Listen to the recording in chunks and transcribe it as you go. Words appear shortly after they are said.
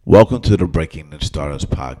Welcome to the Breaking Into Startups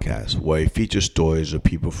podcast, where we feature stories of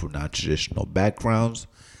people from non-traditional backgrounds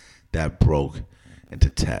that broke into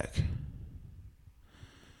tech.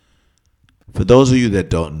 For those of you that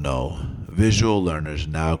don't know, visual learners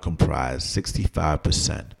now comprise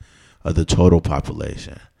 65% of the total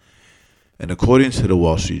population. And according to the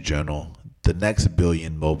Wall Street Journal, the next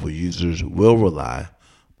billion mobile users will rely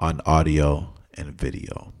on audio and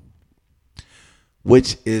video,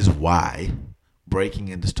 which is why Breaking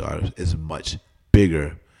Into Startups is much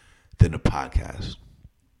bigger than a podcast.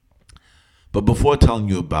 But before telling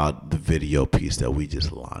you about the video piece that we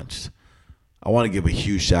just launched, I want to give a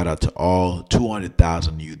huge shout out to all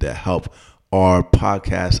 200,000 of you that help our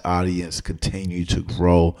podcast audience continue to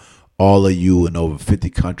grow. All of you in over 50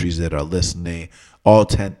 countries that are listening, all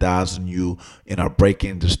 10,000 you in our Breaking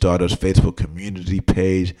Into Startups Facebook community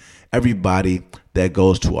page, everybody that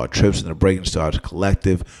goes to our trips in the Breaking Into Startups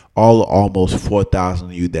collective, all almost 4,000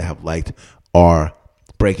 of you that have liked our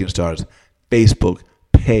Breaking Into Startups Facebook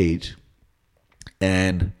page.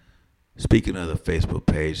 And speaking of the Facebook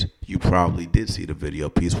page, you probably did see the video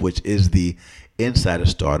piece, which is the Inside a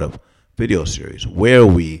Startup video series, where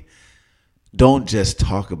we don't just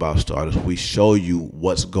talk about startups. We show you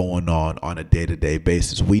what's going on a day-to-day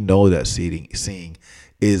basis. We know that seeing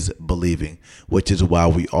is believing, which is why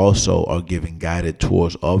we also are giving guided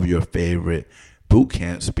tours of your favorite boot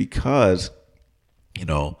camps because,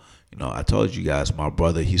 I told you guys, my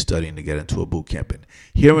brother, he's studying to get into a boot camp, and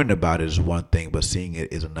hearing about it is one thing, but seeing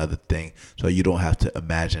it is another thing. So you don't have to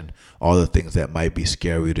imagine all the things that might be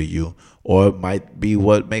scary to you, or it might be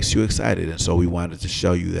what makes you excited. And so we wanted to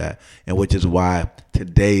show you that, and which is why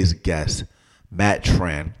today's guest, Matt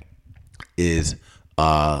Tran, is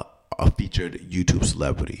a featured YouTube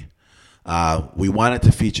celebrity. We wanted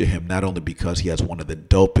to feature him not only because he has one of the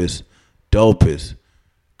dopest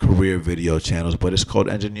career video channels, but it's called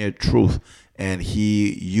Engineered Truth, and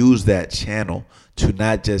he used that channel to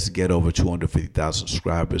not just get over 250,000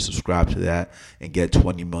 subscribers, subscribe to that and get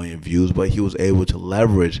 20 million views, but he was able to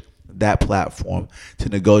leverage that platform to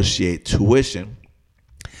negotiate tuition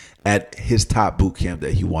at his top boot camp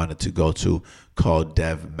that he wanted to go to, called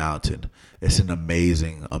Dev Mountain. It's an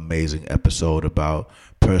amazing episode about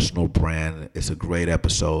personal brand. It's a great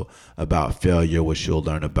episode about failure, which you'll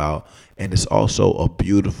learn about. And it's also a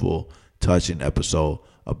beautiful, touching episode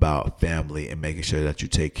about family and making sure that you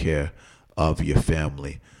take care of your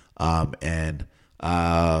family. I'm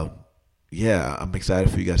excited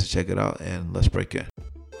for you guys to check it out, and let's break in.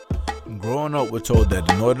 Growing up, we're told that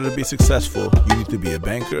in order to be successful, you need to be a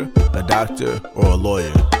banker, a doctor, or a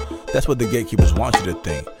lawyer. That's what the gatekeepers want you to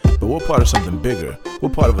think. But we're part of something bigger. We're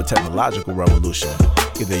part of a technological revolution.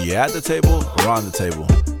 Either you're at the table or on the table,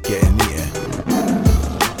 getting eaten.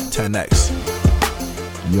 10X.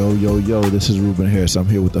 Yo, this is Ruben Harris. I'm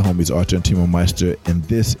here with the homies Archer and Timo Meister, and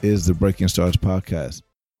this is the Breaking Startups podcast.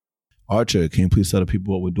 Archer, can you please tell the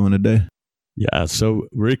people what we're doing today? Yeah, so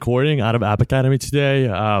we're recording out of App Academy today.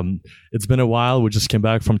 It's been a while. We just came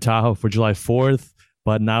back from Tahoe for July 4th,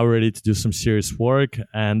 but now we're ready to do some serious work.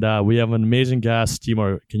 And we have an amazing guest.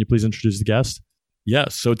 Timur, can you please introduce the guest? Yeah,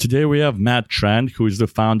 so today we have Matt Tran, who is the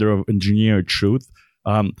founder of Engineered Truth.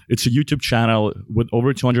 It's a YouTube channel with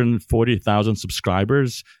over 240,000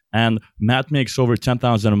 subscribers, and Matt makes over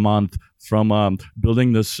 $10,000 a month from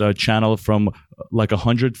building this channel from like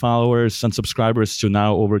 100 followers and subscribers to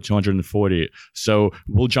now over 240. So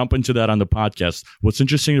we'll jump into that on the podcast. What's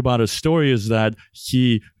interesting about his story is that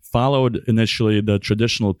he followed initially the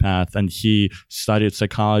traditional path, and he studied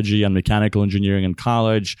psychology and mechanical engineering in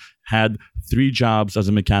college, had 3 jobs as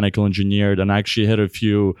a mechanical engineer, and actually hit a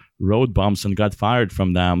few road bumps and got fired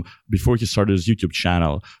from them before he started his YouTube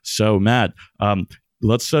channel. So Matt,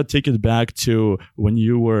 let's take it back to when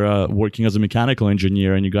you were working as a mechanical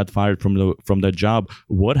engineer and you got fired from that job.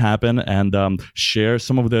 What happened? And share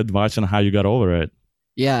some of the advice on how you got over it.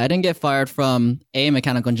 Yeah, I didn't get fired from a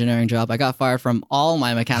mechanical engineering job. I got fired from all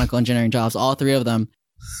my mechanical engineering jobs, all 3 of them.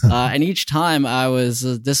 And each time I was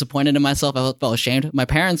disappointed in myself. I felt ashamed. My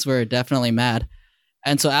parents were definitely mad.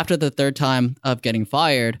 And so after the 3rd time of getting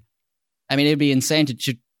fired, I mean, it'd be insane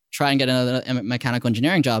to try and get another mechanical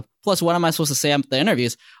engineering job. Plus, what am I supposed to say at the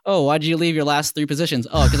interviews? Oh, why did you leave your last 3 positions?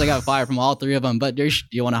 Oh, because I got fired from all 3 of them. But do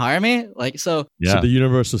you want to hire me? So the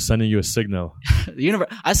universe was sending you a signal.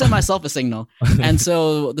 I sent myself a signal. And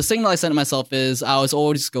so the signal I sent myself is I was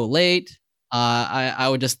always go late. I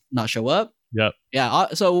would just not show up. Yep. Yeah.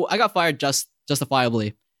 So I got fired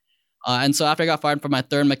justifiably. And so after I got fired from my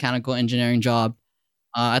 3rd mechanical engineering job,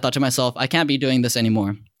 I thought to myself, I can't be doing this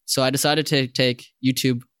anymore. So I decided to take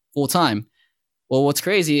YouTube full time, Well, what's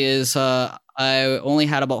crazy is I only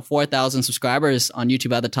had about 4,000 subscribers on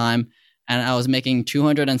YouTube at the time, and I was making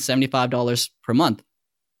 $275 per month.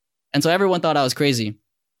 And so everyone thought I was crazy.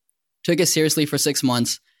 Took it seriously for 6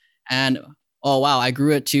 months, and oh wow, I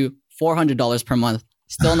grew it to $400 per month.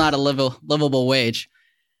 Still not a livable wage.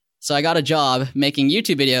 So I got a job making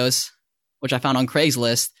YouTube videos, which I found on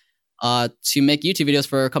Craigslist, to make YouTube videos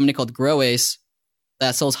for a company called GrowAce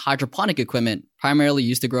that sells hydroponic equipment, primarily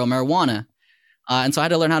used to grow marijuana. And so I had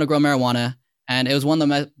to learn how to grow marijuana, and it was one of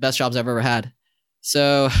the best jobs I've ever had.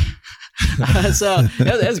 So,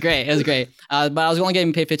 it was great. It was great. But I was only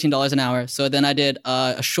getting paid $15 an hour. So then I did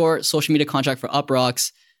a short social media contract for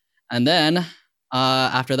UpRocks. And then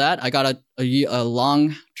after that, I got a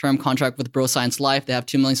long-term contract with Bro Science Life. They have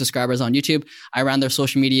 2 million subscribers on YouTube. I ran their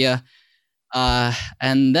social media.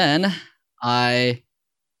 And then I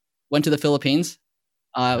went to the Philippines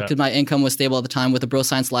because my income was stable at the time with the Bro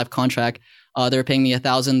Science Life contract. They were paying me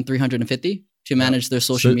 $1,350 to manage their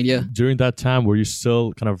social media. During that time, were you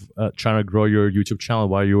still kind of trying to grow your YouTube channel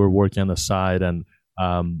while you were working on the side and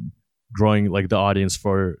growing like the audience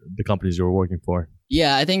for the companies you were working for?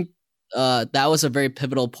 Yeah, I think that was a very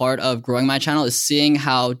pivotal part of growing my channel, is seeing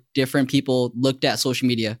how different people looked at social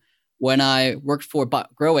media. When I worked for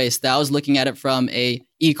GrowAce, I was looking at it from a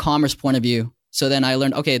e-commerce point of view. So then I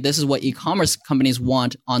learned, okay, this is what e-commerce companies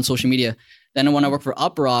want on social media. Then when I worked for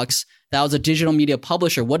UpRocks, that was a digital media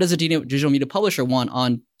publisher. What does a digital media publisher want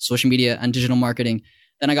on social media and digital marketing?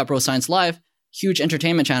 Then I got Bro Science Live, huge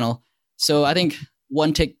entertainment channel. So I think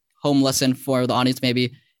one take-home lesson for the audience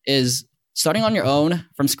maybe is starting on your own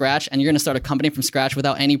from scratch, and you're going to start a company from scratch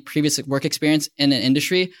without any previous work experience in an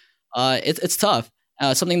industry. It's tough.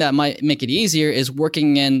 Something that might make it easier is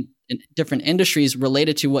working in different industries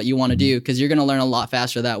related to what you want to do, because you're going to learn a lot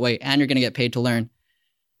faster that way, and you're going to get paid to learn.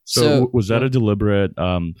 So was that a deliberate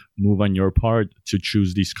move on your part to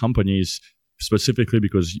choose these companies specifically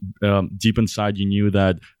because deep inside you knew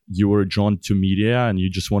that you were drawn to media and you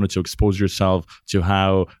just wanted to expose yourself to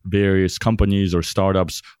how various companies or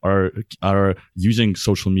startups are using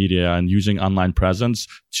social media and using online presence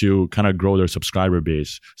to kind of grow their subscriber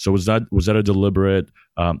base? So was that a deliberate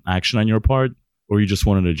action on your part, or you just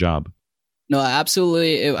wanted a job? No,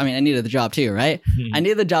 absolutely. I needed the job too, right? I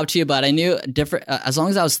needed the job too, but I knew as long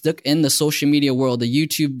as I was stuck in the social media world, the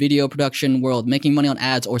YouTube video production world, making money on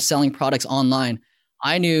ads or selling products online,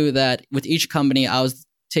 I knew that with each company, I was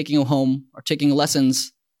taking home or taking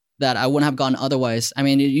lessons that I wouldn't have gotten otherwise.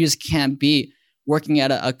 You just can't be working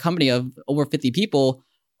at a company of over 50 people,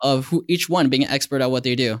 of who each one being an expert at what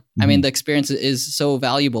they do. The experience is so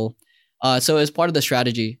valuable. So it's part of the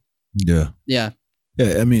strategy. Yeah. Yeah.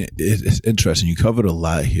 Yeah, it's interesting. You covered a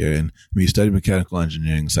lot here, and you studied mechanical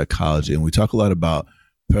engineering, psychology, and we talk a lot about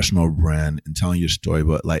personal brand and telling your story.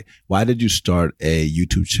 But why did you start a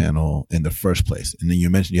YouTube channel in the first place? And then you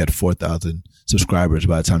mentioned you had 4,000 subscribers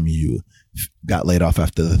by the time you got laid off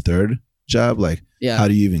after the third job. How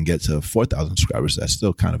do you even get to 4,000 subscribers? That's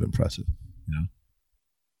still kind of impressive, you know?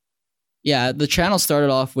 Yeah, the channel started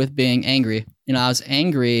off with being angry. I was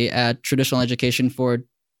angry at traditional education for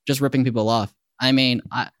just ripping people off.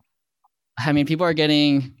 People are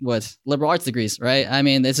getting liberal arts degrees, right?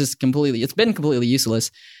 It's been completely useless.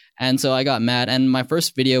 And so I got mad. And my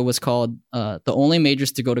first video was called The Only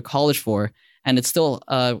Majors to Go to College For. And it's still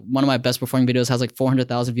one of my best performing videos, has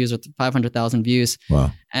 400,000 views or 500,000 views.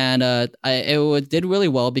 Wow. And it did really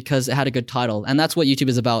well because it had a good title. And that's what YouTube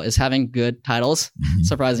is about, is having good titles,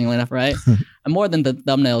 surprisingly enough, right? And more than the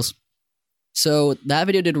thumbnails. So that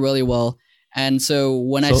video did really well. And so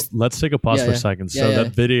let's take a pause for a second.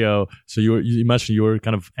 That video, so you mentioned you were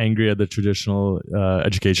kind of angry at the traditional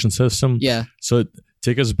education system. Yeah. So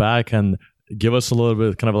take us back and give us a little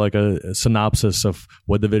bit kind of like a synopsis of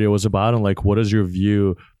what the video was about, and what is your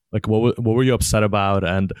view? What were you upset about,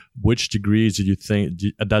 and which degrees did you think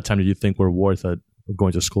at that time were worth it of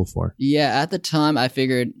going to school for? Yeah, at the time I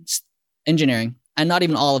figured engineering, and not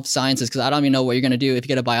even all of sciences, because I don't even know what you're going to do if you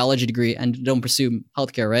get a biology degree and don't pursue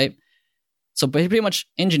healthcare, right? So pretty much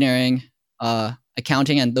engineering,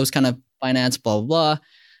 accounting, and those kind of finance, blah, blah,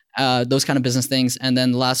 blah, those kind of business things. And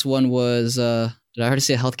then the last one was, did I already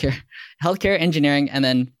say healthcare? Healthcare, engineering, and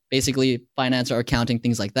then basically finance or accounting,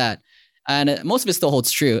 things like that. And most of it still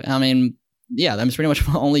holds true. That's pretty much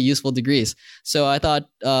only useful degrees. So I thought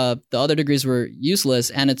the other degrees were useless.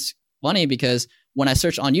 And it's funny because when I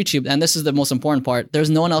searched on YouTube, and this is the most important part, there's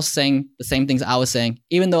no one else saying the same things I was saying,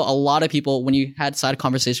 even though a lot of people, when you had side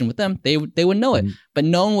conversation with them, they would know it, but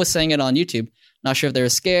no one was saying it on YouTube. Not sure if they were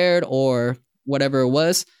scared or whatever it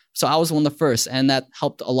was. So I was one of the first, and that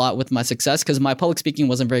helped a lot with my success because my public speaking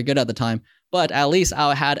wasn't very good at the time, but at least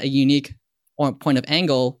I had a unique point of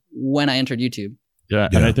angle when I entered YouTube. Yeah,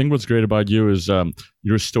 and I think what's great about you is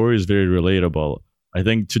your story is very relatable. I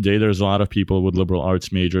think today there's a lot of people with liberal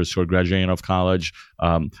arts majors who are graduating out of college,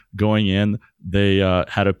 going in, they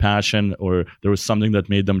had a passion or there was something that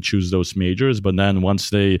made them choose those majors. But then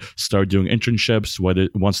once they start doing internships,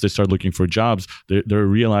 once they start looking for jobs, they're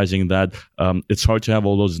realizing that it's hard to have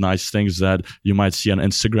all those nice things that you might see on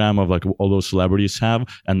Instagram of like all those celebrities have.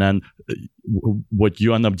 And then what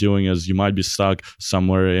you end up doing is you might be stuck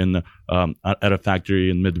somewhere in at a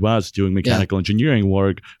factory in Midwest doing mechanical engineering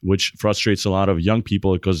work, which frustrates a lot of young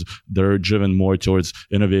people because they're driven more towards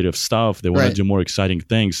innovative stuff. They want to do more exciting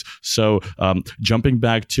things. So jumping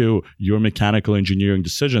back to your mechanical engineering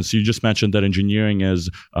decisions, you just mentioned that engineering is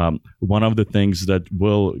one of the things that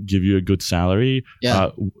will give you a good salary.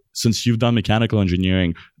 Since you've done mechanical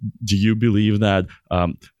engineering, do you believe that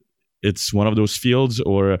it's one of those fields,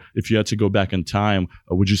 or if you had to go back in time,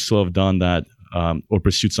 would you still have done that or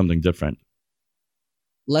pursued something different?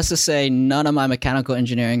 Let's just say none of my mechanical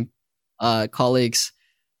engineering colleagues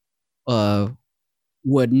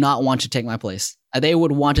would not want to take my place. They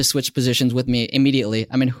would want to switch positions with me immediately.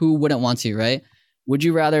 I mean, who wouldn't want to, right? Would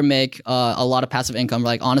you rather make a lot of passive income?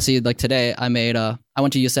 Like honestly, like today I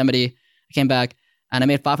went to Yosemite, I came back and I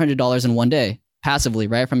made $500 in one day passively,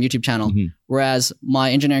 right? From YouTube channel. Mm-hmm. Whereas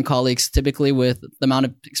my engineering colleagues, typically with the amount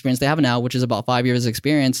of experience they have now, which is about 5 years of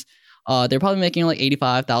experience, they're probably making like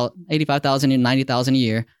 $85,000 and $90,000 a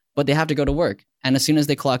year, but they have to go to work. And as soon as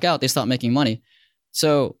they clock out, they stop making money.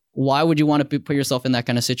 So why would you want to put yourself in that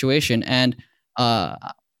kind of situation? And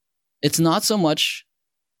it's not so much,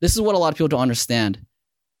 this is what a lot of people don't understand.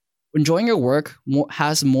 Enjoying your work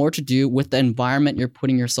has more to do with the environment you're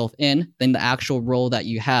putting yourself in than the actual role that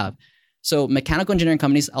you have. So mechanical engineering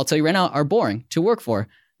companies, I'll tell you right now, are boring to work for.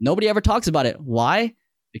 Nobody ever talks about it. Why?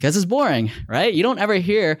 Because it's boring, right? You don't ever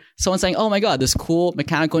hear someone saying, oh my God, this cool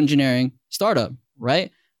mechanical engineering startup,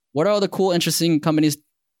 right? What are all the cool, interesting companies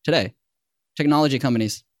today? Technology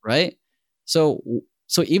companies, right? So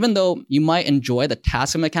even though you might enjoy the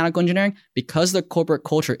task of mechanical engineering, because the corporate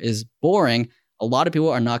culture is boring, a lot of people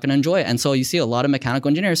are not going to enjoy it. And so you see a lot of mechanical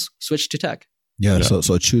engineers switch to tech. Yeah.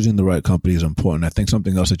 So choosing the right company is important. I think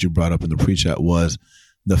something else that you brought up in the pre-chat was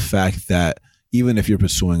the fact that even if you're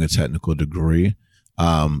pursuing a technical degree,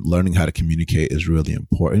 learning how to communicate is really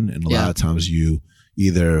important. And a lot of times you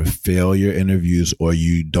either fail your interviews or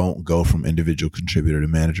you don't go from individual contributor to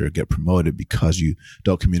manager or get promoted because you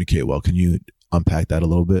don't communicate well. Can you unpack that a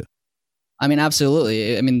little bit? I mean,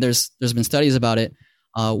 absolutely. I mean, there's been studies about it.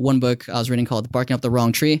 One book I was reading called Barking Up the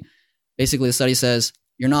Wrong Tree. Basically, the study says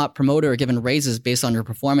you're not promoted or given raises based on your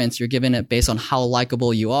performance. You're given it based on how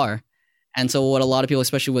likable you are. And so what a lot of people,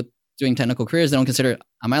 especially with doing technical careers, they don't consider,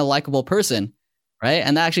 am I a likable person? Right?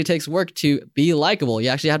 And that actually takes work to be likable. You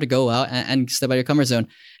actually have to go out and step out of your comfort zone.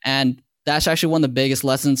 And that's actually one of the biggest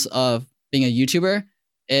lessons of being a YouTuber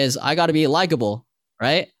is I got to be likable,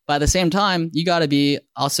 right? But at the same time, you got to be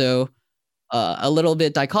also a little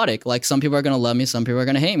bit dichotic. Like some people are going to love me, some people are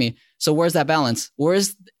going to hate me. So where's that balance?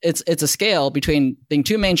 It's a scale between being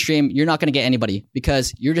too mainstream, you're not going to get anybody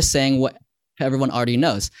because you're just saying what everyone already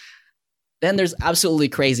knows. Then there's absolutely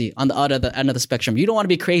crazy on the other end of the spectrum. You don't want to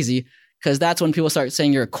be crazy because that's when people start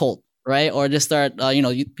saying you're a cult, right? Or just start,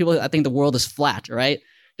 people, I think the world is flat, right?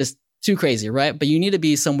 Just too crazy, right? But you need to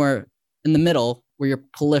be somewhere in the middle where you're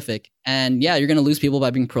prolific. And yeah, you're going to lose people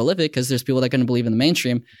by being prolific because there's people that are going to believe in the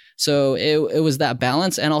mainstream. So it was that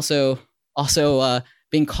balance, and also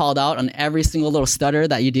being called out on every single little stutter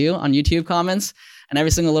that you do on YouTube comments and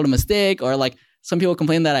every single little mistake, or like some people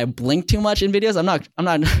complain that I blink too much in videos. I'm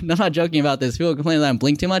not joking about this. People complain that I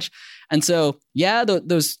blink too much. And so, yeah,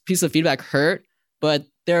 those pieces of feedback hurt, but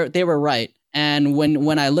they were right. And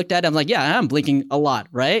when I looked at it, I'm like, yeah, I'm blinking a lot,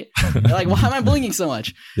 right? They're like, why am I blinking so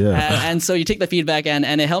much? Yeah. And so you take the feedback and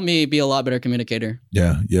it helped me be a lot better communicator.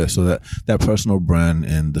 Yeah. So that personal brand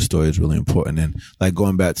and the story is really important. And like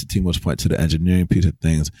going back to Timo's point to the engineering piece of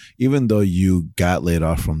things, even though you got laid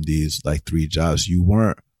off from these like 3 jobs, you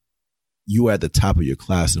were at the top of your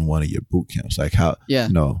class in one of your boot camps. Like how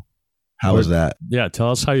was that? Yeah.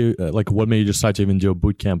 Tell us how you, what made you decide to even do a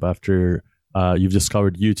boot camp after you've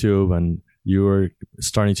discovered YouTube and you were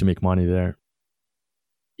starting to make money there.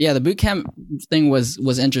 Yeah, the bootcamp thing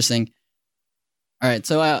was interesting. All right,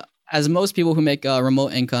 so as most people who make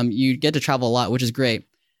remote income, you get to travel a lot, which is great.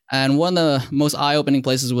 And one of the most eye-opening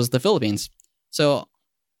places was the Philippines. So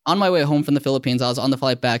on my way home from the Philippines, I was on the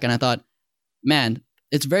flight back, and I thought, man,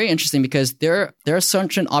 it's very interesting because there are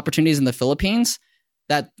certain opportunities in the Philippines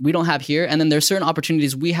that we don't have here, and then there's certain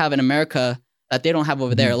opportunities we have in America that they don't have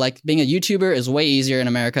over there. Like being a YouTuber is way easier in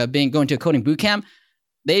America. Going to a coding bootcamp,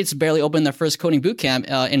 they just barely opened their first coding bootcamp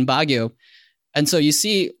in Baguio. And so you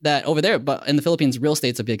see that over there, but in the Philippines, real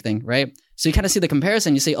estate's a big thing, right? So you kind of see the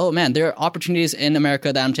comparison. You say, oh man, there are opportunities in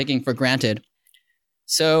America that I'm taking for granted.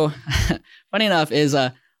 So funny enough is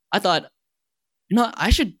I thought, I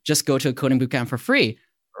should just go to a coding bootcamp for free,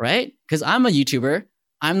 right? Because I'm a YouTuber.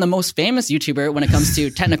 I'm the most famous YouTuber when it comes to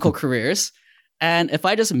technical careers. And if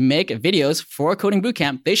I just make videos for a coding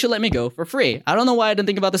bootcamp, they should let me go for free. I don't know why I didn't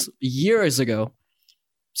think about this years ago.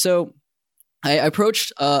 So I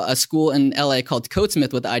approached a school in LA called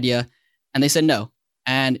Codesmith with the idea, and they said no.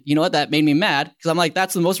 And you know what? That made me mad because I'm like,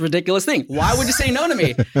 that's the most ridiculous thing. Why would you say no to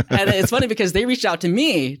me? And it's funny because they reached out to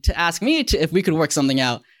me to ask me if we could work something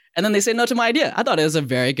out. And then they said no to my idea. I thought it was a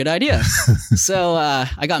very good idea. So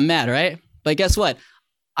I got mad, right? But guess what?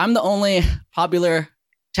 I'm the only popular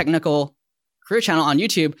technical career channel on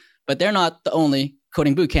YouTube, but they're not the only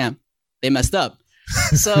coding bootcamp. They messed up.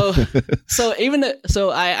 So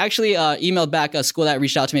I actually emailed back a school that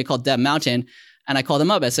reached out to me called Dev Mountain, and I called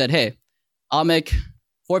them up. I said, hey, I'll make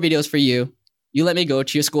 4 videos for you. You let me go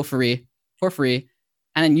to your school for free,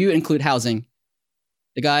 and then you include housing.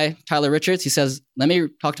 The guy, Tyler Richards, he says, let me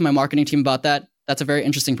talk to my marketing team about that. That's a very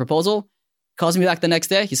interesting proposal. Calls me back the next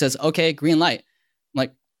day. He says, okay, green light. I'm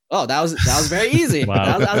like, oh, that was very easy.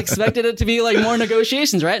 Wow. I expected it to be like more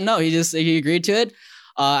negotiations, right? No, he agreed to it.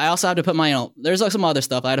 I also had to put my, there's like some other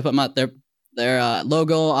stuff. I had to put their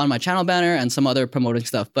logo on my channel banner and some other promoting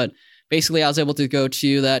stuff. But basically, I was able to go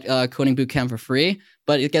to that coding bootcamp for free.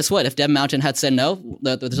 But guess what? If Dev Mountain had said no,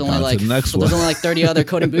 there's only like 30 other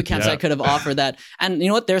coding bootcamps I could have offered that. And you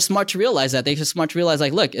know what? They're smart to realize that. They're smart to realize,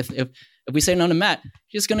 like, look, if we say no to Matt,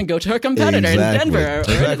 he's going to go to our competitor in Denver or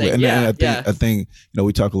anything. And I think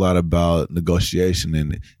we talk a lot about negotiation,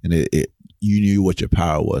 and you knew what your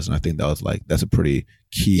power was, and I think that's a pretty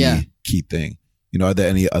key thing. Are there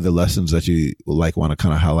any other lessons that you want to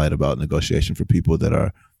kind of highlight about negotiation for people that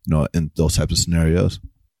are in those types of scenarios?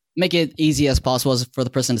 Make it easy as possible for the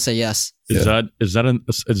person to say yes. Is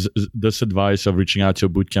this advice of reaching out to a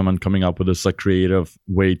bootcamp and coming up with this creative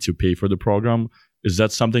way to pay for the program? Is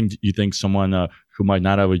that something you think someone who might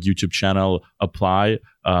not have a YouTube channel apply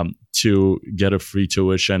to get a free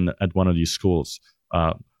tuition at one of these schools?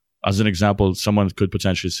 As an example, someone could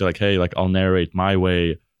potentially say hey, I'll narrate my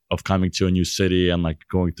way of coming to a new city and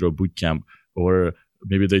going through a bootcamp, or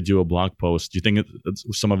maybe they do a blog post. Do you think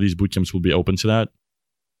some of these bootcamps will be open to that?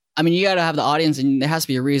 I mean, you got to have the audience, and there has to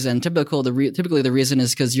be a reason. Typically, the reason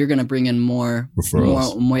is because you're going to bring in more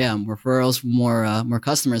referrals, more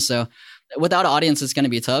customers. So without an audience, it's going to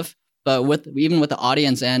be tough. But even with the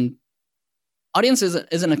audience, and audience isn't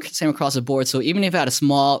the same across the board. So even if you had a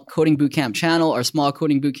small coding bootcamp channel or a small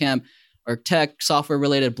coding bootcamp or tech software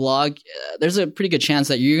related blog, there's a pretty good chance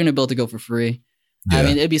that you're going to be able to go for free. Yeah. I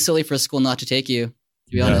mean, it'd be silly for a school not to take you,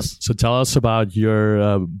 to be honest. So tell us about your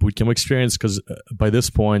bootcamp experience, because by this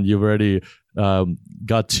point, you've already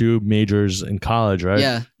got 2 majors in college, right?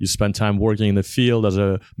 Yeah. You spent time working in the field as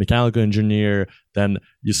a mechanical engineer. Then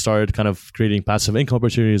you started kind of creating passive income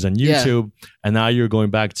opportunities on YouTube. Yeah. And now you're going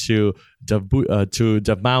back to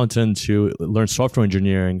Dev Mountain to learn software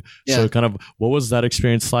engineering. Yeah. So kind of what was that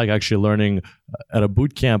experience like actually learning at a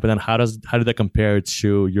boot camp? And then how did that compare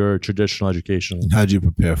to your traditional education? How did you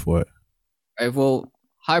prepare for it? All right, well,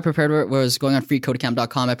 how I prepared was going on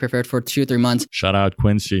freecodecamp.com. I prepared for 2 or 3 months. Shout out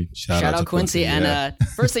Quincy. Shout out Quincy. Yeah. And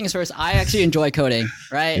first thing is first, I actually enjoy coding,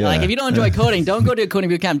 right? Yeah. If you don't enjoy coding, don't go to a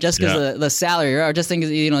coding bootcamp just because the salary, or just think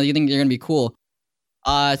you think you're going to be cool.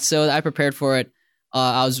 So I prepared for it.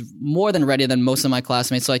 I was more than ready than most of my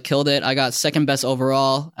classmates, so I killed it. I got second best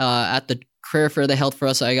overall at the career fair they held for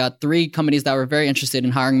us. So I got 3 companies that were very interested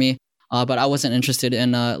in hiring me, but I wasn't interested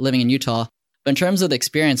in living in Utah. But in terms of the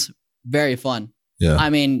experience, very fun. Yeah.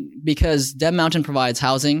 I mean, because Dev Mountain provides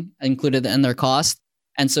housing included in their cost.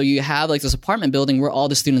 And so you have this apartment building where all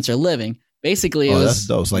the students are living. Basically, that's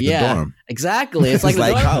dope. It's like a dorm. Exactly. It's like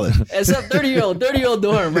like dorm. College. It's a 30-year-old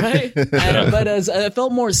dorm, right? But it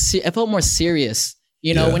felt more serious.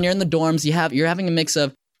 When you're in the dorms, you're having a mix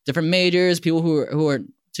of different majors, people who are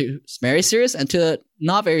to very serious and to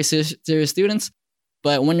not very serious students.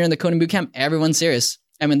 But when you're in the coding bootcamp, everyone's serious.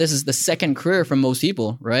 I mean, this is the second career for most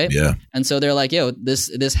people, right? Yeah. And so they're like, yo,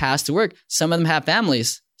 this has to work. Some of them have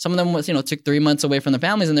families. Some of them took 3 months away from their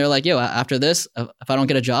families, and they're like, yo, after this, if I don't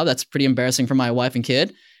get a job, that's pretty embarrassing for my wife and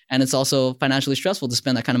kid. And it's also financially stressful to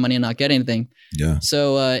spend that kind of money and not get anything. Yeah.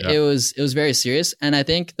 So it was very serious. And I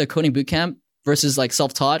think the coding bootcamp versus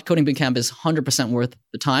self-taught, coding bootcamp is 100% worth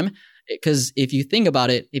the time. Because if you think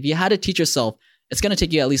about it, if you had to teach yourself, it's going to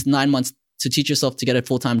take you at least 9 months to teach yourself to get a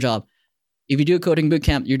full-time job. If you do a coding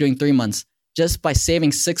bootcamp, you're doing 3 months. Just by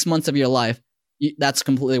saving 6 months of your life, that's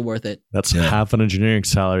completely worth it. That's half an engineering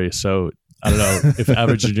salary. So I don't know if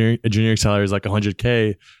average engineering salary is like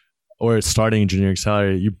 $100K or starting engineering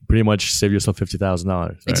salary, you pretty much save yourself $50,000.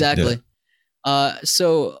 Right? Exactly. Yeah.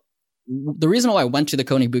 So the reason why I went to the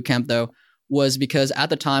coding bootcamp though was because at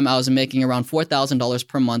the time I was making around $4,000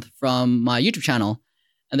 per month from my YouTube channel.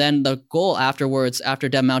 And then the goal afterwards, after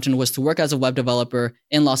Dev Mountain, was to work as a web developer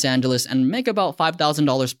in Los Angeles and make about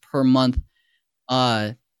 $5,000 per month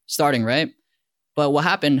starting, right? But what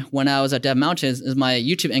happened when I was at Dev Mountain is my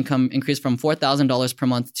YouTube income increased from $4,000 per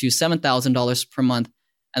month to $7,000 per month.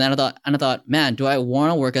 And then I thought, man, do I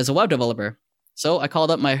want to work as a web developer? So I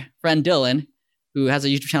called up my friend Dylan, who has a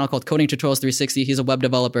YouTube channel called Coding Tutorials 360. He's a web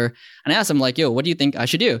developer. And I asked him like, yo, what do you think I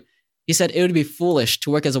should do? He said it would be foolish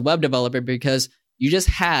to work as a web developer because you just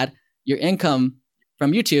had your income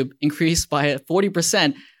from YouTube increase by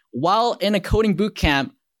 40% while in a coding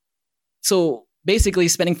bootcamp. So basically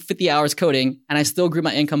spending 50 hours coding, and I still grew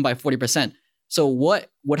my income by 40%. So what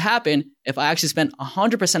would happen if I actually spent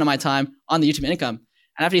 100% of my time on the YouTube income?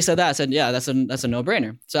 And after he said that, I said, yeah, that's a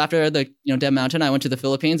no-brainer. So after the Dev Mountain, I went to the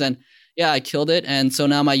Philippines, and yeah, I killed it. And so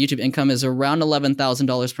now my YouTube income is around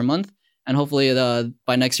 $11,000 per month, and hopefully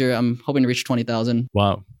by next year, I'm hoping to reach 20,000.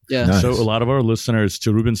 Wow. Yeah. Nice. So a lot of our listeners,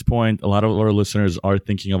 to Ruben's point, a lot of our listeners are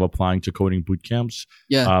thinking of applying to coding boot camps.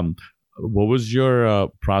 Yeah. What was your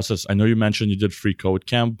process? I know you mentioned you did free code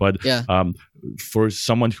camp, but for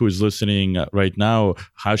someone who is listening right now,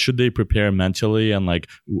 how should they prepare mentally? And like,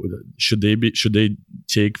 should they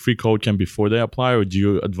take free code camp before they apply, or do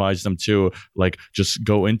you advise them to like just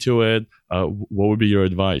go into it? What would be your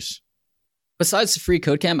advice? Besides free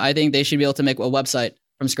code camp, I think they should be able to make a website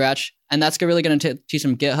from scratch. And that's really going to teach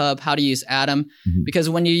them GitHub, how to use Atom. Mm-hmm. Because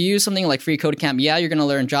when you use something like free code camp, you're going to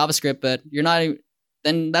learn JavaScript, but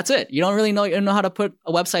then that's it. You don't really know how to put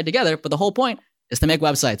a website together, but the whole point is to make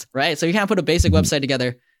websites, right? So you can't put a basic website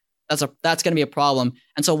together. That's going to be a problem.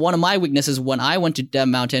 And so one of my weaknesses when I went to Dev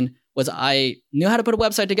Mountain was I knew how to put a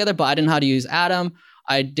website together, but I didn't know how to use Atom.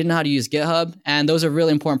 I didn't know how to use GitHub. And those are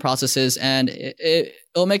really important processes. And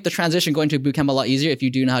it'll make the transition going to bootcamp a lot easier if you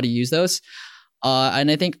do know how to use those. And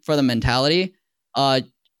I think for the mentality,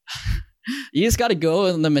 you just got to go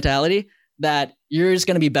in the mentality that you're just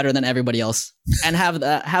going to be better than everybody else and have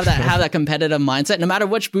that competitive mindset. No matter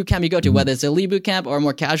which bootcamp you go to, whether it's elite bootcamp or a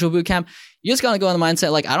more casual bootcamp, you just got to go in the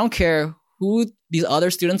mindset like, I don't care who these other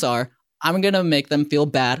students are. I'm going to make them feel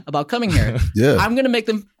bad about coming here. Yeah.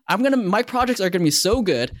 My projects are going to be so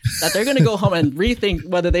good that they're going to go home and rethink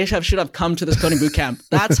whether they should have come to this coding bootcamp.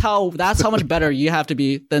 That's how much better you have to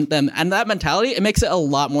be than them. And that mentality, it makes it a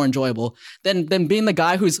lot more enjoyable than being the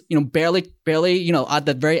guy who's, barely, at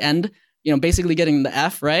the very end, basically getting the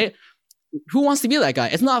F, right? Who wants to be that guy?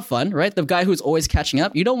 It's not fun, right? The guy who's always catching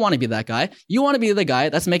up. You don't want to be that guy. You want to be the guy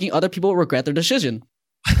that's making other people regret their decision.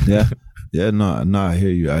 Yeah. Yeah, no, I hear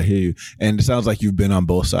you. And it sounds like you've been on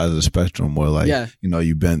both sides of the spectrum where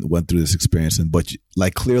went through this experience but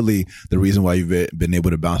clearly the reason why you've been able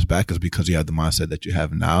to bounce back is because you have the mindset that you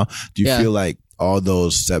have now. Do you feel like all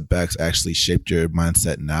those setbacks actually shaped your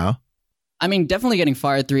mindset now? I mean, definitely getting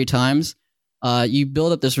fired 3 times. You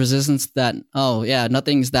build up this resistance that,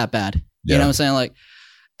 nothing's that bad. You know what I'm saying?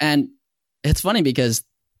 And it's funny because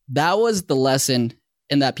that was the lesson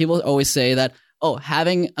in that people always say that,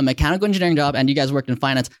 having a mechanical engineering job, and you guys worked in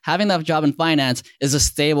finance, having that job in finance is a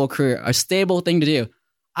stable career, a stable thing to do.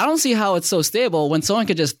 I don't see how it's so stable when someone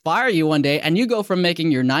could just fire you one day and you go from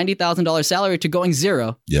making your $90,000 salary to going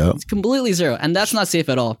zero. Yeah. It's completely zero. And that's not safe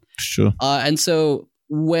at all. Sure. And so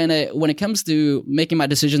when it comes to making my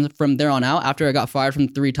decisions from there on out, after I got fired from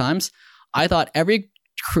 3 times, I thought every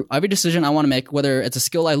decision I want to make, whether it's a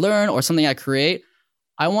skill I learn or something I create,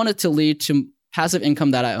 I want it to lead to passive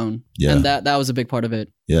income that I own. Yeah. And that was a big part of it.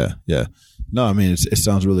 Yeah. Yeah. No, I mean, it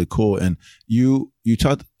sounds really cool. And you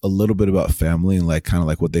talked a little bit about family and kind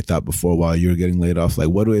of what they thought before while you were getting laid off.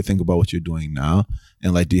 What do they think about what you're doing now?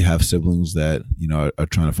 And do you have siblings that, are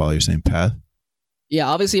trying to follow your same path? Yeah.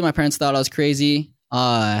 Obviously my parents thought I was crazy.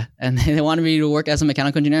 And they wanted me to work as a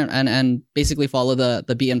mechanical engineer and basically follow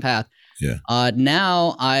the beaten path. Yeah.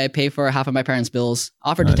 Now I pay for half of my parents' bills.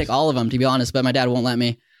 Offered to take all of them, to be honest, but my dad won't let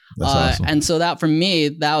me. That's awesome. And so that for me,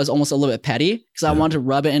 that was almost a little bit petty because I wanted to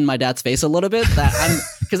rub it in my dad's face a little bit.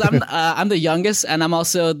 I'm the youngest and I'm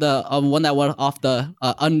also the one that went off the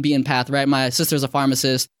unbeaten path, right? My sister's a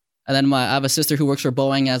pharmacist, and then I have a sister who works for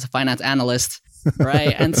Boeing as a finance analyst,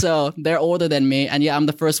 right? And so they're older than me, and I'm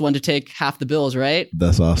the first one to take half the bills, right?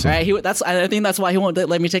 That's awesome. Right? I think that's why he won't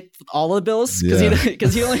let me take all of the bills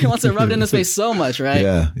because he only wants to rub it in his face so much, right?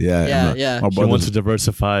 Yeah. He wants to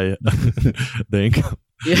diversify the income.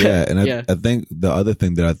 Yeah, and I think the other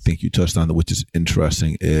thing that I think you touched on, which is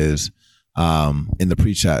interesting, is in the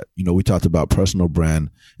pre-chat, we talked about personal brand,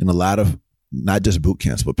 and a lot of not just boot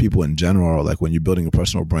camps, but people in general, like when you're building a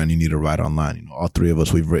personal brand, you need to write online. All three of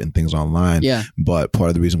us, we've written things online. Yeah. But part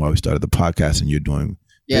of the reason why we started the podcast and you're doing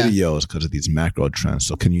videos because of these macro trends.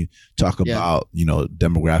 So can you talk about,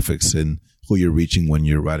 demographics and who you're reaching when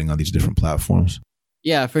you're writing on these different platforms?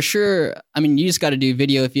 Yeah, for sure. I mean, you just got to do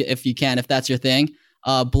video if you can, if that's your thing.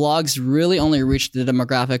 Blogs really only reach the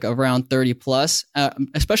demographic of around 30 plus,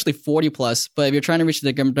 especially 40 plus. But if you're trying to reach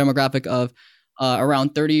the demographic of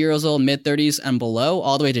around 30 years old, mid 30s and below,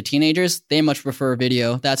 all the way to teenagers, they much prefer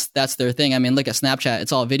video. That's their thing. I mean, look at Snapchat;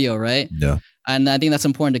 it's all video, right? Yeah. And I think that's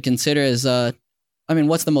important to consider. Is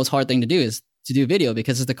what's the most hard thing to do is to do video,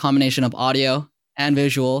 because it's the combination of audio and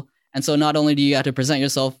visual. And so not only do you have to present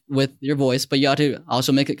yourself with your voice, but you have to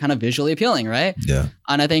also make it kind of visually appealing, right? Yeah.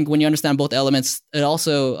 And I think when you understand both elements, it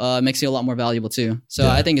also makes you a lot more valuable too. So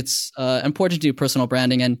I think it's important to do personal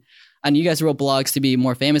branding, and you guys wrote blogs to be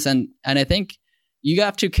more famous, and I think you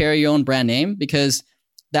have to carry your own brand name, because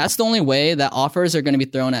that's the only way that offers are going to be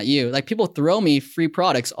thrown at you. Like, people throw me free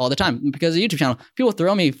products all the time because of the YouTube channel. People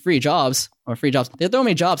throw me free jobs. They throw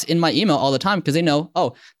me jobs in my email all the time because they know,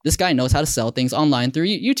 oh, this guy knows how to sell things online through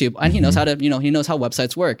YouTube, and he knows how to, he knows how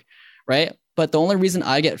websites work, right? But the only reason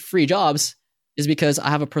I get free jobs is because I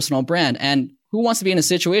have a personal brand. And who wants to be in a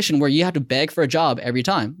situation where you have to beg for a job every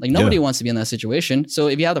time? Like, nobody wants to be in that situation. So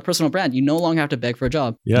if you have the personal brand, you no longer have to beg for a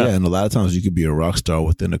job. Yeah. And a lot of times you could be a rock star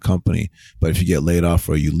within a company, but if you get laid off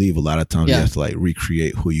or you leave, a lot of times you have to like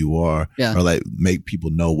recreate who you are or like make people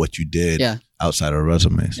know what you did outside of a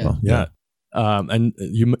resume. So and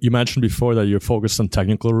you mentioned before that you're focused on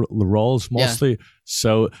technical roles mostly.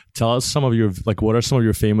 So tell us some of your, like, what are some of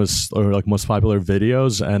your famous or like most popular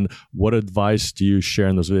videos, and what advice do you share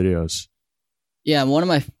in those videos? Yeah, one of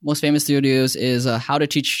my most famous videos is how to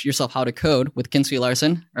teach yourself how to code with Kinsey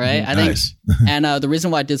Larson, right? I think, and the reason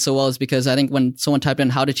why I did so well is because I think when someone typed in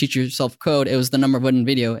how to teach yourself code, it was the number one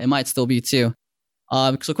video. It might still be too.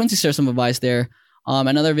 So Quincy shares some advice there.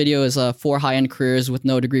 Another video is 4 high-end careers with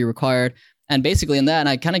no degree required. And basically in that, and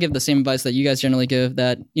I kind of give the same advice that you guys generally give,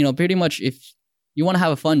 that, pretty much if you want to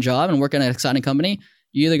have a fun job and work in an exciting company,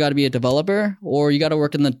 you either got to be a developer or you got to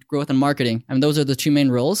work in the growth and marketing. I mean, those are the two main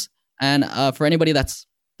roles. And for anybody that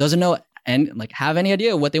doesn't know and like have any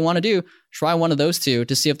idea what they want to do, try one of those two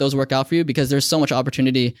to see if those work out for you, because there's so much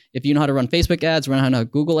opportunity if you know how to run Facebook ads, run how to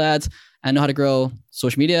Google ads, and know how to grow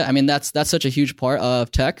social media. I mean, that's such a huge part of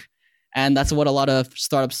tech, and that's what a lot of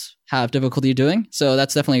startups have difficulty doing. So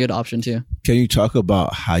that's definitely a good option too. Can you talk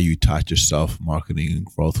about how you taught yourself marketing and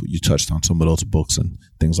growth? You touched on some of those books and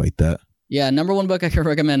things like that. Yeah, number one book I could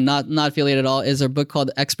recommend, not affiliated at all, is a book called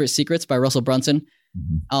Expert Secrets by Russell Brunson.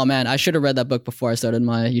 Oh man, I should have read that book before I started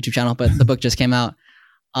my YouTube channel, but the book just came out.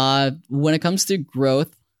 When it comes to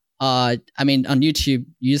growth, I mean, on YouTube,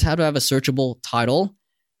 you just have to have a searchable title,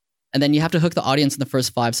 and then you have to hook the audience in the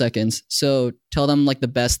first 5 seconds. So tell them like the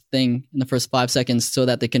best thing in the first 5 seconds so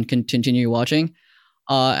that they can continue watching.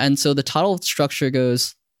 And so the title structure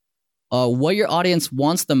goes, what your audience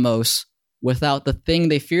wants the most without the thing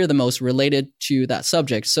they fear the most related to that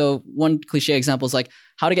subject. So one cliche example is like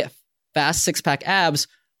how to get fast 6-pack abs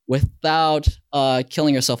without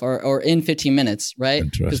killing yourself or in 15 minutes, right?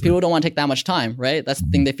 Because people don't want to take that much time, right? That's the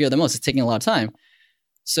thing they fear the most. It's taking a lot of time.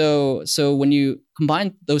 So when you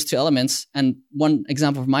combine those two elements, and one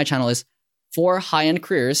example from my channel is 4 high-end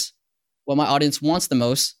careers, what my audience wants the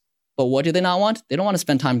most, but what do they not want? They don't want to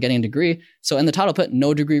spend time getting a degree. So in the title, put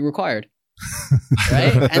no degree required,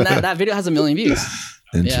 right? And that video has 1 million views.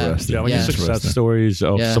 Interesting. Yeah, when you success stories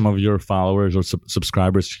of some of your followers or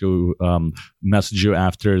subscribers who message you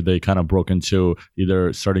after they kind of broke into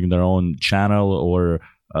either starting their own channel or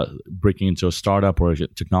breaking into a startup or a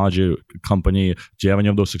technology company. Do you have any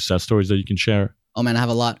of those success stories that you can share? Oh man, I have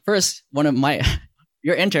a lot. First, one of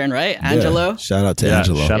your intern, right? Angelo. Yeah. Shout out to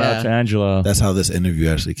Angelo. Shout out to Angelo. That's how this interview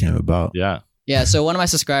actually came about. Yeah. So one of my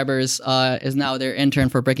subscribers is now their intern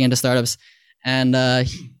for breaking into startups, and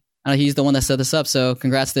he's the one that set this up. So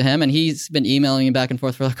congrats to him. And he's been emailing me back and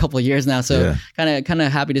forth for a couple of years now. So kind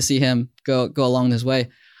of happy to see him go along this way.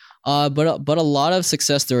 But a lot of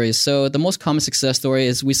success stories. So the most common success story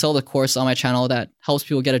is we sell the course on my channel that helps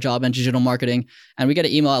people get a job in digital marketing. And we get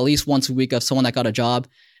an email at least once a week of someone that got a job.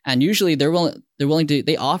 And usually they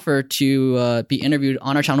offer to be interviewed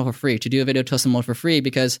on our channel for free, to do a video testimonial for free,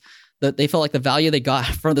 because they felt like the value they got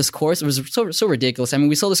from this course was so ridiculous. I mean,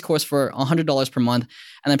 we sell this course for $100 per month,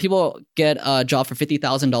 and then people get a job for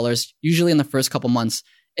 $50,000 usually in the first couple months.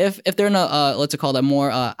 If they're in a let's call that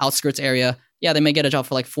more outskirts area, they may get a job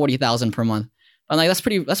for like $40,000 per month. I'm like, that's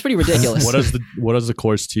pretty ridiculous. What does the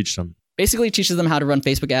course teach them? Basically teaches them how to run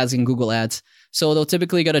Facebook ads and Google ads. So they'll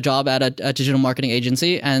typically get a job at a digital marketing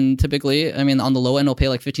agency, and typically, I mean, on the low end, they'll pay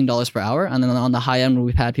like $15 per hour, and then on the high end,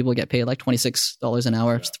 we've had people get paid like $26 an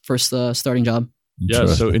hour first starting job. Yeah,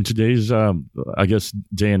 so in today's, I guess,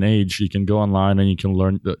 day and age, you can go online and you can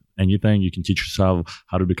learn anything. You can teach yourself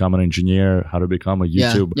how to become an engineer, how to become a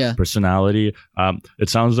YouTube personality. It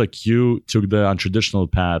sounds like you took the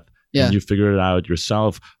untraditional path. Yeah. And you figured it out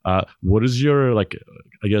yourself. What is your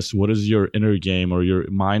what is your inner game or your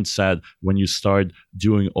mindset when you start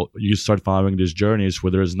following these journeys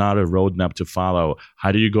where there's not a roadmap to follow?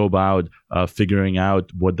 How do you go about figuring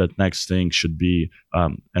out what that next thing should be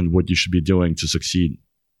and what you should be doing to succeed?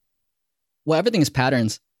 Well, everything is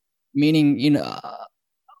patterns. Meaning,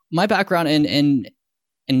 my background in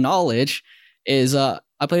knowledge is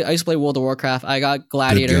I used to play World of Warcraft. I got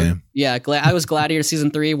Gladiator. Yeah, I was Gladiator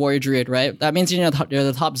Season 3, Warrior Druid, right? That means you're the top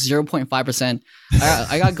 0.5%.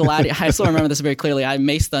 I got Gladiator. I still remember this very clearly. I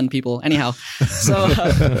may stun people. Anyhow.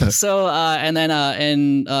 And then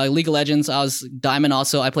in League of Legends, I was Diamond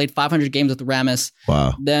also. I played 500 games with Rammus.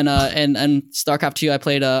 Wow. Then and StarCraft 2, I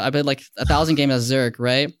played like 1,000 games as Zerg,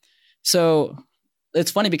 right? So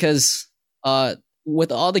it's funny because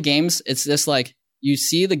with all the games, it's just like you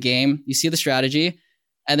see the game, you see the strategy,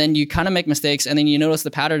 and then you kind of make mistakes, and then you notice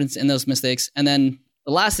the patterns in those mistakes. And then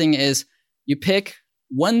the last thing is you pick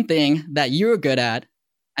one thing that you're good at,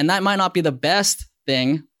 and that might not be the best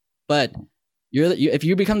thing, but if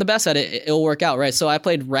you become the best at it, it'll work out, right? So I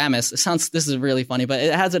played Rammus. This is really funny, but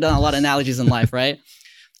it has done a lot of analogies in life, right?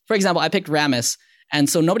 For example, I picked Rammus, and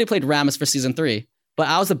so nobody played Rammus for Season 3. But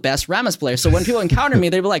I was the best Rammus player. So when people encounter me,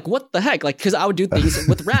 they were like, what the heck? Like, because I would do things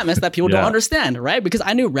with Rammus that people don't understand, right? Because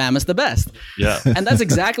I knew Rammus the best. Yeah. And that's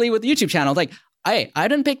exactly with the YouTube channel. Like, I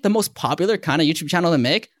didn't pick the most popular kind of YouTube channel to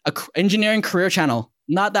make, a engineering career channel.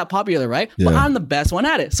 Not that popular, right? Yeah. But I'm the best one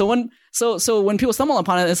at it. So when people stumble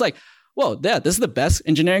upon it, it's like, whoa, yeah, this is the best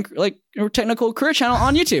engineering, like, technical career channel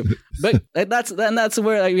on YouTube. But that's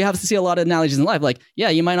where you have to see a lot of analogies in life. Like, yeah,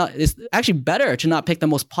 you might not, it's actually better to not pick the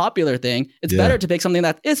most popular thing. It's better to pick something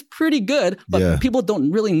that is pretty good, but people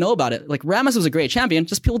don't really know about it. Like, Rammus was a great champion,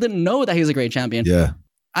 just people didn't know that he was a great champion. Yeah.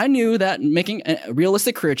 I knew that making a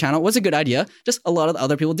realistic career channel was a good idea. Just a lot of the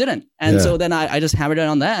other people didn't. And so then I just hammered it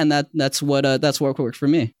on that, and that's what worked for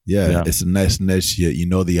me. Yeah, it's a nice niche. You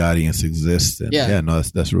know the audience exists. And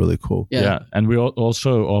that's really cool. Yeah. And we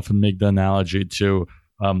also often make the analogy to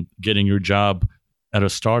getting your job at a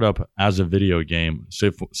startup as a video game. So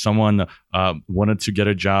if someone wanted to get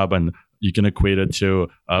a job and you can equate it to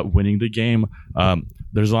winning the game.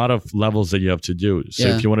 There's a lot of levels that you have to do. So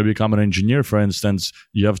if you want to become an engineer, for instance,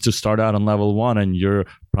 you have to start out on level 1, and you're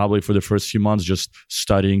probably for the first few months just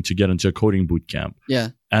studying to get into a coding boot camp. Yeah.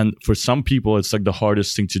 And for some people, it's like the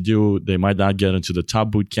hardest thing to do. They might not get into the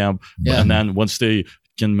top boot camp. And then once they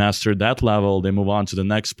can master that level, they move on to the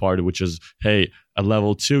next part, which is, hey, at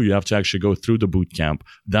level 2, you have to actually go through the boot camp.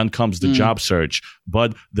 Then comes the job search.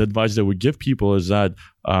 But the advice that we give people is that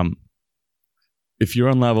if you're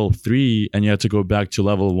on level 3 and you have to go back to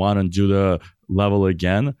level 1 and do the level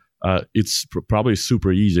again, it's probably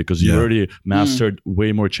super easy because you already mastered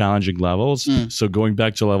way more challenging levels. So going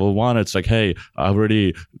back to level 1, it's like, hey, I've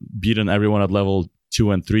already beaten everyone at level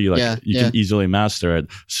 2 and 3. Like you can easily master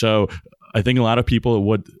it. So I think a lot of people,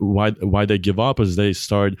 why they give up is they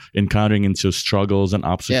start encountering into struggles and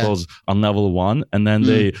obstacles on level 1, and then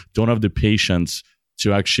they don't have the patience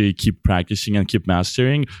to actually keep practicing and keep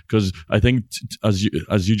mastering. Because I think, as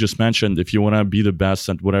you just mentioned, if you want to be the best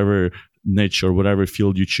at whatever niche or whatever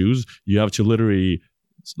field you choose, you have to literally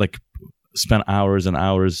like spend hours and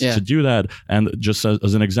hours to do that. And just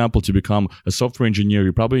as an example, to become a software engineer,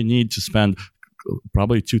 you probably need to spend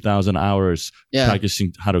probably 2,000 hours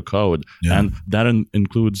practicing how to code. And that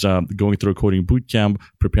includes going through a coding boot camp,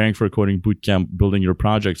 preparing for a coding boot camp, building your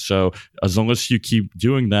project. So as long as you keep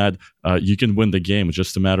doing that, you can win the game. It's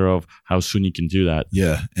just a matter of how soon you can do that.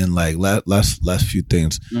 Yeah. And like last few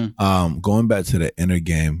things, going back to the inner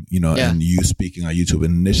game, and you speaking on YouTube,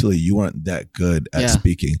 initially you weren't that good at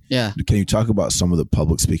speaking. Yeah. Can you talk about some of the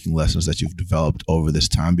public speaking lessons that you've developed over this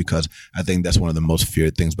time? Because I think that's one of the most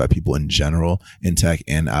feared things by people in general, in tech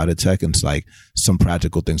and out of tech. And it's like some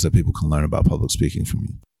practical things that people can learn about public speaking from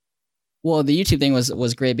you. Well, the YouTube thing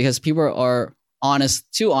was great because people are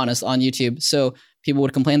too honest on YouTube. So people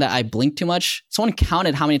would complain that I blink too much. Someone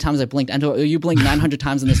counted how many times I blinked. And you blinked 900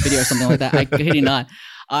 times in this video or something like that. I kid you not.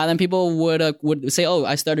 Then people would say, oh,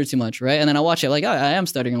 I stuttered too much, right? And then I watch it like, oh, I am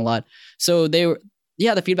stuttering a lot. So the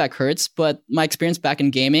feedback hurts. But my experience back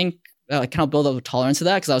in gaming kind of build up a tolerance to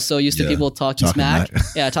that because I was so used to people talking smack.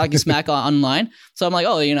 Talking smack online. So I'm like,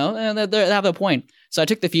 oh, you know, they have a point. So I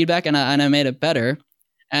took the feedback and I made it better.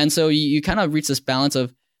 And so you kind of reach this balance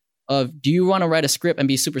of do you want to write a script and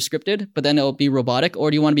be super scripted, but then it'll be robotic, or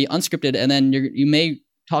do you want to be unscripted and then you may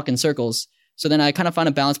talk in circles? So then I kind of find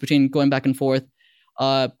a balance between going back and forth.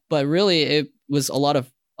 But really, it was a lot of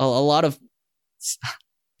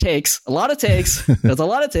takes. There's a lot of takes. It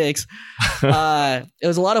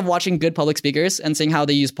was a lot of watching good public speakers and seeing how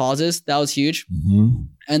they use pauses. That was huge. Mm-hmm.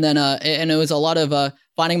 And then and it was a lot of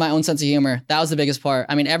finding my own sense of humor. That was the biggest part.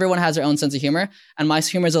 I mean, everyone has their own sense of humor, and my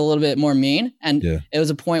humor is a little bit more mean. And it was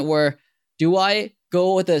a point where, do I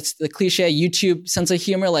go with the cliche YouTube sense of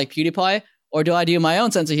humor like PewDiePie, or do I do my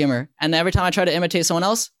own sense of humor? And every time I try to imitate someone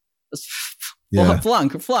else,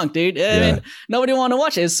 flunk, dude. I mean, nobody want to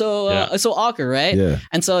watch it. It's so awkward, right? Yeah.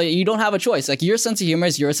 And so you don't have a choice. Like, your sense of humor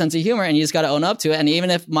is your sense of humor, and you just got to own up to it. And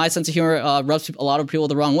even if my sense of humor rubs a lot of people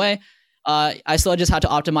the wrong way, I still just had to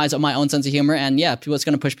optimize my own sense of humor. And it's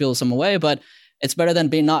going to push people some away, but it's better than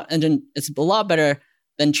being not. And it's a lot better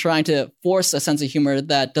than trying to force a sense of humor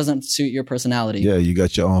that doesn't suit your personality. Yeah, you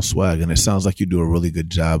got your own swag, and it sounds like you do a really good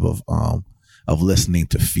job of listening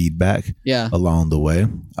to feedback along the way.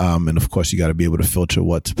 And of course, you got to be able to filter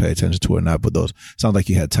what to pay attention to or not. But those sound like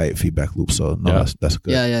you had tight feedback loops. So that's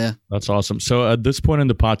good. Yeah. That's awesome. So at this point in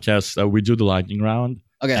the podcast, we do the lightning round.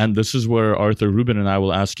 Okay. And this is where Arthur Rubin and I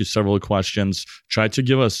will ask you several questions. Try to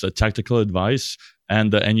give us technical advice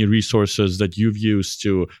and any resources that you've used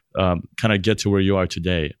to kind of get to where you are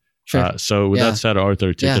today. Sure. So with that said,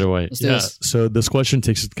 Arthur, take it away. So this question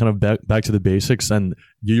takes it kind of back to the basics, and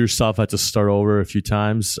you yourself had to start over a few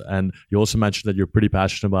times. And you also mentioned that you're pretty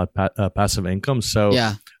passionate about passive income. So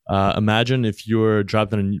imagine if you were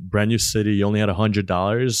dropped in a brand new city, you only had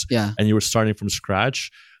 $100 and you were starting from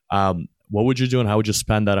scratch. What would you do, and how would you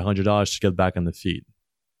spend that $100 to get back on the feet?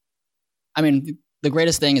 I mean, the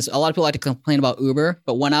greatest thing is a lot of people like to complain about Uber,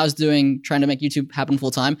 but when I was trying to make YouTube happen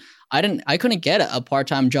full time, I couldn't get a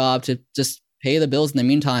part-time job to just pay the bills in the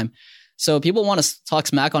meantime. So people want to talk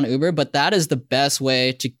smack on Uber, but that is the best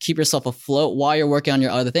way to keep yourself afloat while you're working on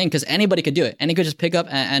your other thing, because anybody could do it. Any could just pick up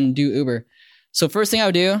and do Uber. So first thing I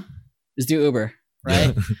would do is do Uber,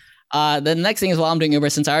 right? The next thing is, while I'm doing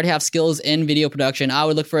Uber, since I already have skills in video production, I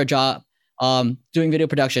would look for a job doing video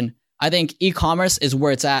production. I think e-commerce is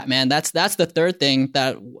where it's at, man. That's the third thing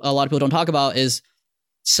that a lot of people don't talk about, is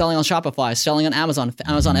selling on Shopify, selling on Amazon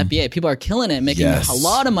FBA. People are killing it, making a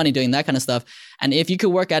lot of money doing that kind of stuff. And if you could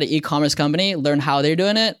work at an e-commerce company, learn how they're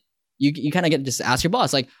doing it, you kind of get to just ask your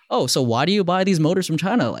boss, like, oh, so why do you buy these motors from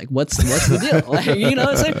China? Like, what's the deal? Like, you know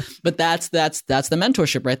what I'm saying? But that's the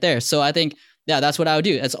mentorship right there. So I think, that's what I would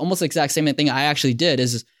do. It's almost the exact same thing I actually did,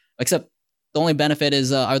 except the only benefit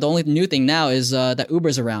is, or the only new thing now is that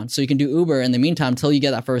Uber's around. So you can do Uber in the meantime until you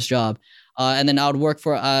get that first job. And then I would work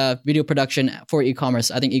for video production for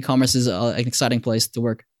e-commerce. I think e-commerce is an exciting place to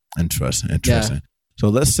work. Interesting. So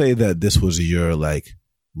let's say that this was your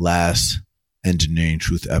last Engineering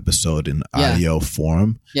Truth episode in audio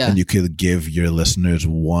form, and you could give your listeners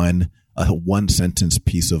one sentence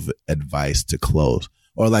piece of advice to close,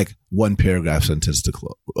 or one paragraph sentence to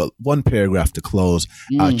close, one paragraph to close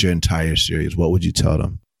out your entire series. What would you tell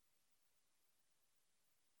them?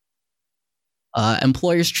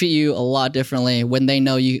 Employers treat you a lot differently when they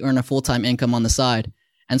know you earn a full-time income on the side.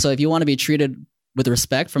 And so if you want to be treated with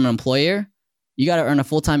respect from an employer, you got to earn a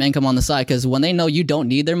full-time income on the side, because when they know you don't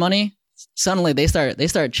need their money, suddenly they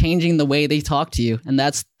start changing the way they talk to you. And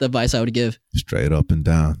that's the advice I would give. Straight up and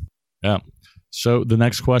down. Yeah. So the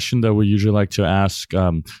next question that we usually like to ask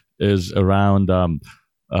is around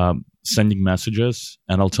sending messages,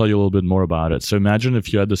 and I'll tell you a little bit more about it. So imagine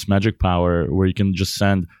if you had this magic power where you can just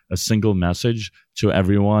send a single message to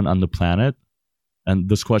everyone on the planet. And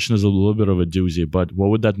this question is a little bit of a doozy, but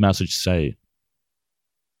what would that message say?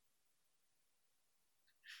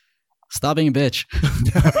 Stop being a bitch.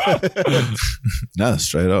 No,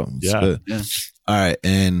 straight up. Yeah. All right.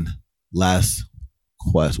 And last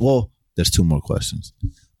question. Well, there's two more questions.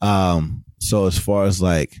 So as far as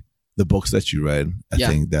the books that you read, I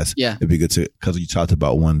think it'd be good to, because you talked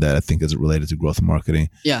about one that I think is related to growth marketing.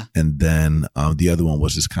 Yeah. And then the other one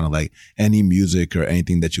was just kind of any music or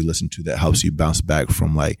anything that you listen to that helps you bounce back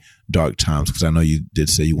from dark times. Because I know you did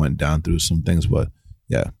say you went down through some things, but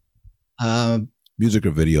music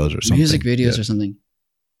or videos or something. Music videos or something.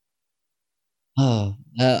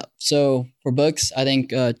 So for books, I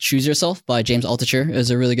think Choose Yourself by James Altucher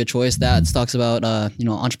is a really good choice. That talks about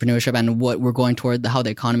entrepreneurship and what we're going toward, how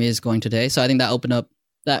the economy is going today. So I think that opened up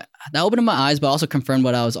my eyes, but also confirmed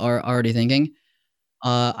what I was already thinking.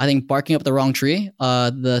 I think Barking Up the Wrong Tree.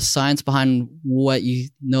 The science behind what you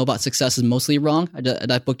know about success is mostly wrong.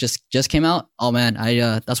 That book just came out. Oh man,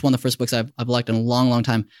 that's one of the first books I've liked in a long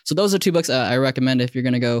time. So those are 2 books I recommend if you're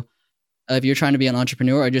gonna go. If you're trying to be an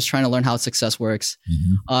entrepreneur or just trying to learn how success works.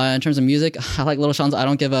 Mm-hmm. In terms of music, I like Little Sean's I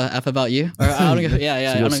Don't Give a F About You. Or I don't give, yeah.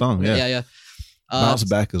 It's a good song, yeah. Bounce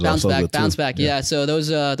Back is also good too. Bounce Back, yeah. So those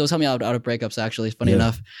help me out of breakups, actually, funny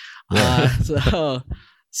enough. Yeah.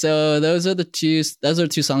 So those are the 2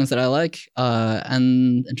 songs that I like.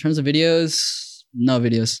 And in terms of videos, no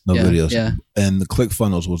videos. No videos. Yeah. And the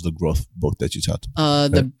ClickFunnels was the growth book that you talked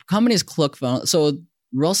about. The company is ClickFunnels. So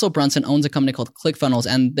Russell Brunson owns a company called ClickFunnels,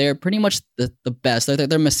 and they're pretty much the best.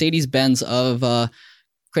 They're Mercedes-Benz of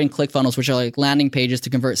creating ClickFunnels, which are like landing pages to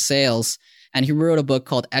convert sales. And he wrote a book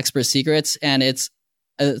called Expert Secrets, and it's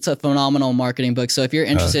a phenomenal marketing book. So if you're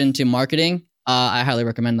interested into marketing, I highly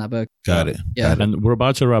recommend that book. Got it. Yeah. And we're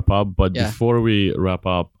about to wrap up, but before we wrap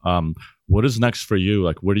up, what is next for you?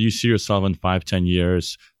 Like, where do you see yourself in 5-10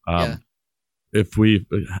 years? If we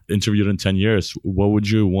interviewed in 10 years, what would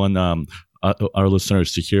you want our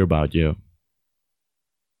listeners to hear about you?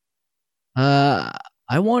 I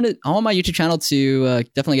want my YouTube channel to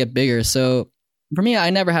definitely get bigger. So for me, I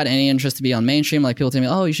never had any interest to be on mainstream. Like people tell me,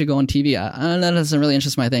 oh, you should go on TV. That doesn't really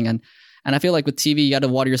interest my thing. And I feel like with TV, you got to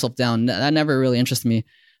water yourself down. That never really interested me.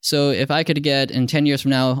 So if I could get in 10 years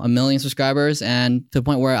from now, 1 million subscribers and to the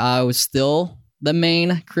point where I was still the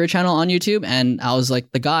main career channel on YouTube and I was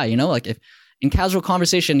like the guy, like if in casual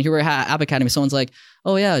conversation here at App Academy, someone's like,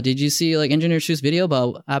 oh yeah, did you see like Engineer Truth's video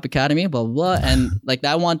about App Academy, blah, blah, blah. And like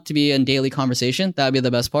that I want to be in daily conversation. That would be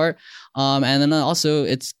the best part. And then also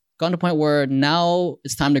it's gotten to a point where now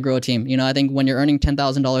it's time to grow a team. I think when you're earning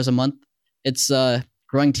 $10,000 a month, it's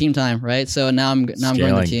growing team time, right? So now I'm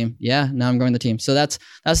growing the team. Yeah, now I'm growing the team. So that's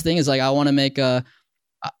the thing is like I want to make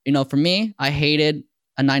for me, I hated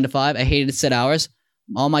a 9 to 5. I hated set hours.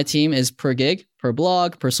 All my team is per gig, per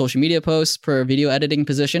blog, per social media post, per video editing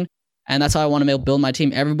position. And that's how I want to build my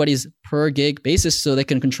team. Everybody's per gig basis so they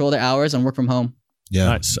can control their hours and work from home. Yeah.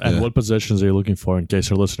 Nice. And what positions are you looking for in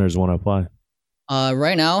case our listeners want to apply?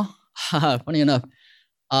 Right now, funny enough,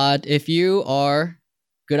 if you are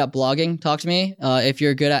good at blogging, talk to me. If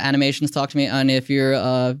you're good at animations, talk to me. And if you're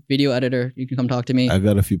a video editor, you can come talk to me. I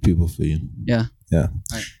got a few people for you. Yeah.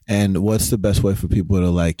 Right. And what's the best way for people to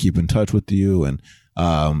like keep in touch with you and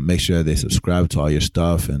make sure they subscribe to all your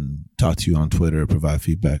stuff and talk to you on Twitter, provide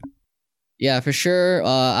feedback? Yeah, for sure.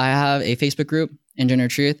 I have a Facebook group, Engineer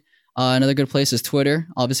Truth. Another good place is Twitter,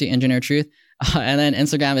 obviously Engineer Truth. And then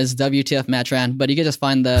Instagram is WTF Matt Tran, but you can just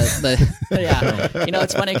find the yeah.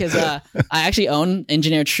 It's funny because I actually own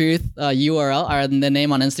Engineer Truth URL or the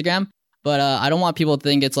name on Instagram, but I don't want people to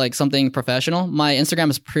think it's like something professional. My Instagram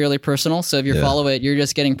is purely personal, so if you follow it, you're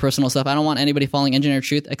just getting personal stuff. I don't want anybody following Engineer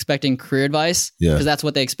Truth expecting career advice because that's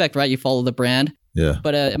what they expect, right? You follow the brand. Yeah.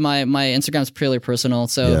 But my Instagram is purely personal.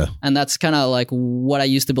 So, and that's kind of like what I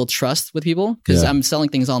use to build trust with people because I'm selling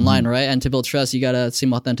things online, right? And to build trust, you got to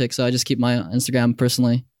seem authentic. So I just keep my Instagram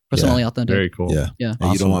personally authentic. Very cool. Yeah. Yeah. And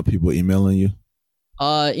awesome. You don't want people emailing you?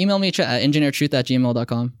 Email me at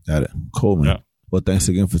engineertruth@gmail.com. Got it. Cool, man. Yeah. Well, thanks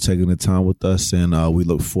again for taking the time with us. And we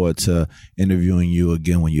look forward to interviewing you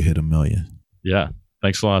again when you hit 1 million. Yeah.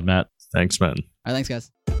 Thanks a lot, Matt. Thanks, man. All right. Thanks,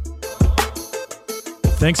 guys.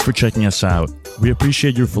 Thanks for checking us out. We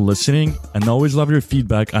appreciate you for listening and always love your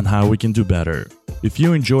feedback on how we can do better. If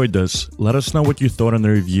you enjoyed this, let us know what you thought in the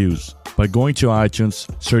reviews by going to iTunes,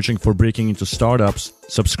 searching for Breaking Into Startups,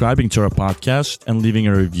 subscribing to our podcast, and leaving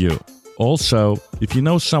a review. Also, if you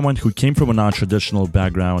know someone who came from a non-traditional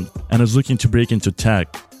background and is looking to break into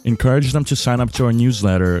tech, encourage them to sign up to our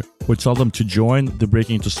newsletter or tell them to join the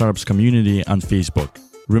Breaking Into Startups community on Facebook.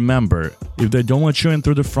 Remember, if they don't let you in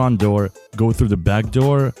through the front door, go through the back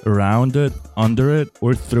door, around it, under it,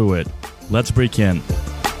 or through it. Let's break in.